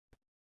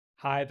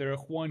Hi there,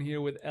 Juan here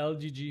with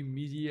LGG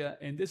Media,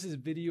 and this is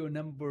video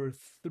number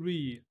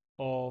 3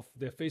 of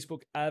the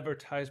Facebook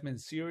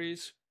advertisement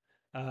series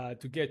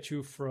to get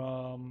you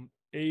from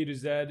A to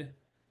Z,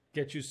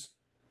 get you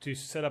to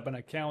set up an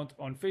account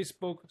on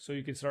Facebook so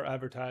you can start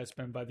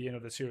advertisement by the end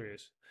of the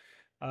series.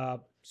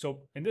 So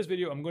in this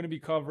video, I'm going to be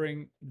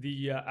covering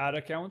the ad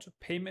account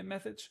payment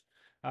methods.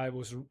 I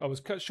was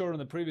cut short on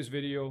the previous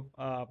video,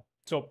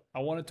 so I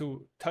wanted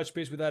to touch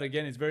base with that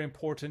again. It's very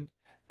important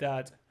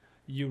that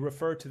you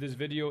refer to this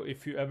video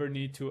if you ever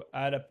need to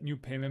add a new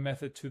payment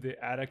method to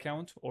the ad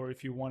account, or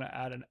if you want to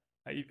add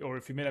or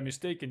if you made a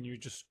mistake and you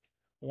just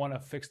want to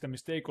fix the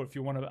mistake, or if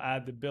you want to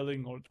add the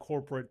billing or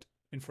corporate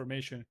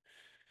information.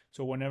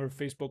 So whenever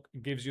Facebook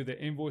gives you the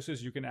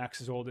invoices, you can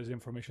access all this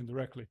information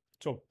directly.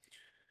 So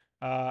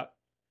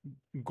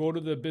go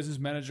to the business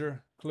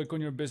manager, click on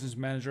your business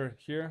manager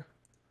here.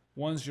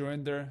 Once you're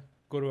in there,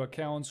 go to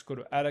accounts, go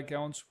to ad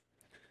accounts,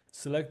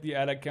 select the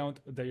ad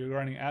account that you're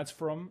running ads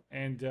from,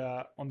 and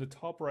on the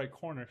top right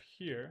corner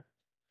here,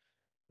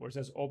 where it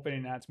says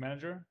opening ads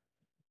manager,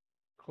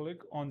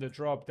 click on the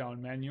drop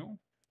down menu,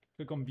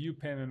 click on view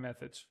payment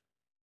methods.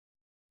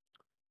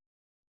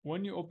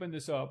 When you open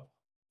this up,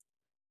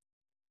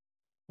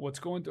 what's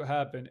going to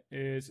happen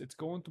is it's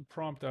going to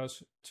prompt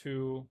us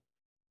to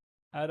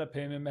add a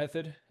payment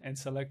method and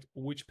select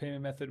which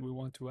payment method we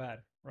want to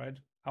add, right?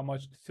 How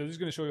much, so this is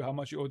going to show you how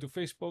much you owe to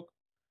Facebook.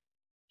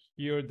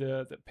 Here are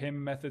the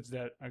payment methods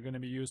that are going to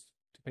be used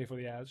to pay for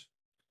the ads.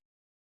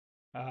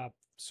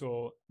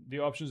 So the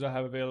options I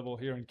have available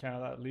here in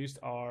Canada at least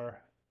are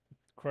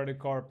credit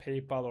card,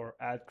 PayPal, or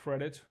ad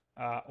credit.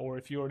 Or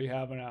if you already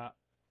have a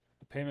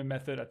payment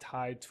method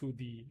tied to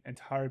the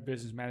entire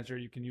business manager,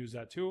 you can use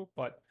that too.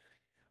 But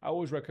I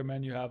always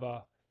recommend you have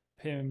a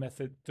payment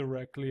method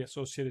directly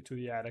associated to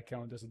the ad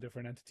account as a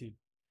different entity.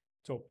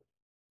 So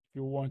if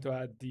you want to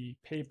add the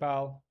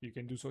PayPal, you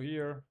can do so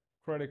here.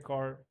 Credit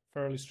card,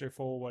 fairly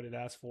straightforward what it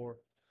asks for.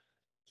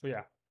 So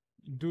yeah,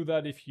 do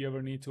that if you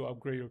ever need to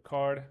upgrade your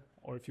card,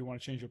 or if you want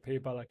to change your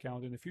PayPal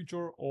account in the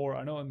future. Or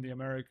I know in the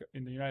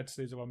United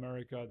States of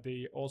America,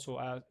 they also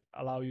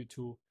allow you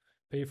to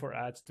pay for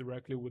ads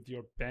directly with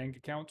your bank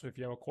account. So if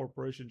you have a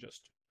corporation,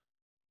 just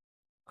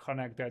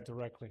connect that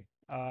directly.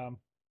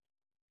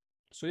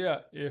 So yeah,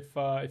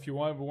 if you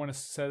want to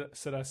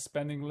set a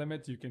spending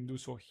limit, you can do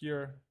so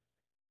here.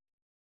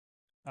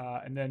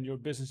 And then your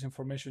business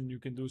information, you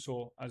can do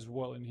so as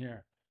well in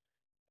here.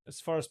 As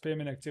far as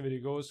payment activity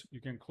goes, you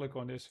can click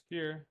on this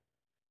here,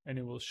 and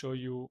it will show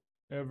you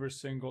every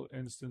single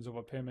instance of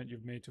a payment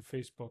you've made to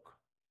Facebook.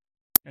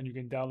 And you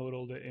can download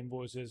all the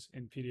invoices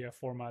in PDF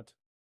format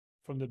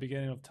from the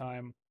beginning of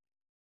time.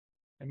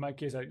 In my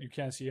case, you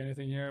can't see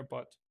anything here,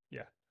 but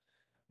yeah.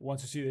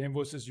 Once you see the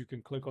invoices, you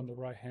can click on the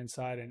right-hand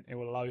side, and it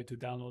will allow you to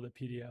download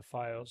the PDF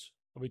files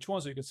of each one,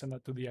 so you can send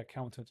that to the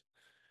accountant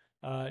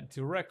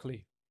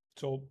directly.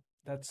 So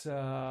that's,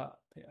 I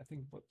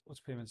think, what's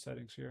payment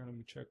settings here? Let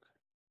me check.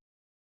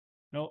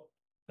 No,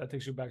 that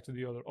takes you back to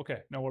the other. Okay,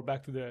 now we're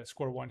back to the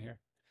square one here.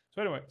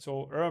 So anyway,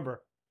 so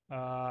remember,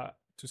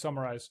 to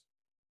summarize,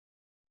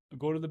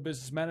 go to the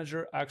business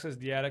manager, access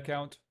the ad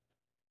account,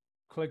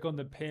 click on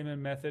the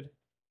payment method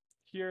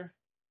here.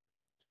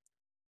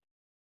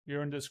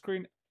 You're on the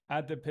screen,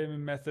 add the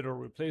payment method or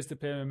replace the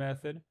payment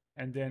method,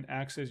 and then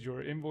access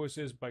your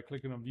invoices by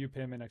clicking on view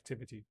payment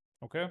activity.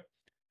 Okay,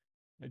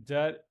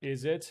 that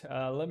is it.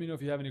 Let me know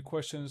if you have any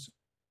questions.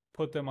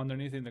 Put them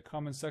underneath in the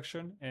comment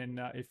section, and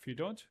if you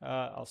don't,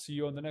 I'll see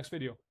you on the next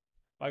video.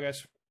 Bye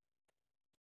guys.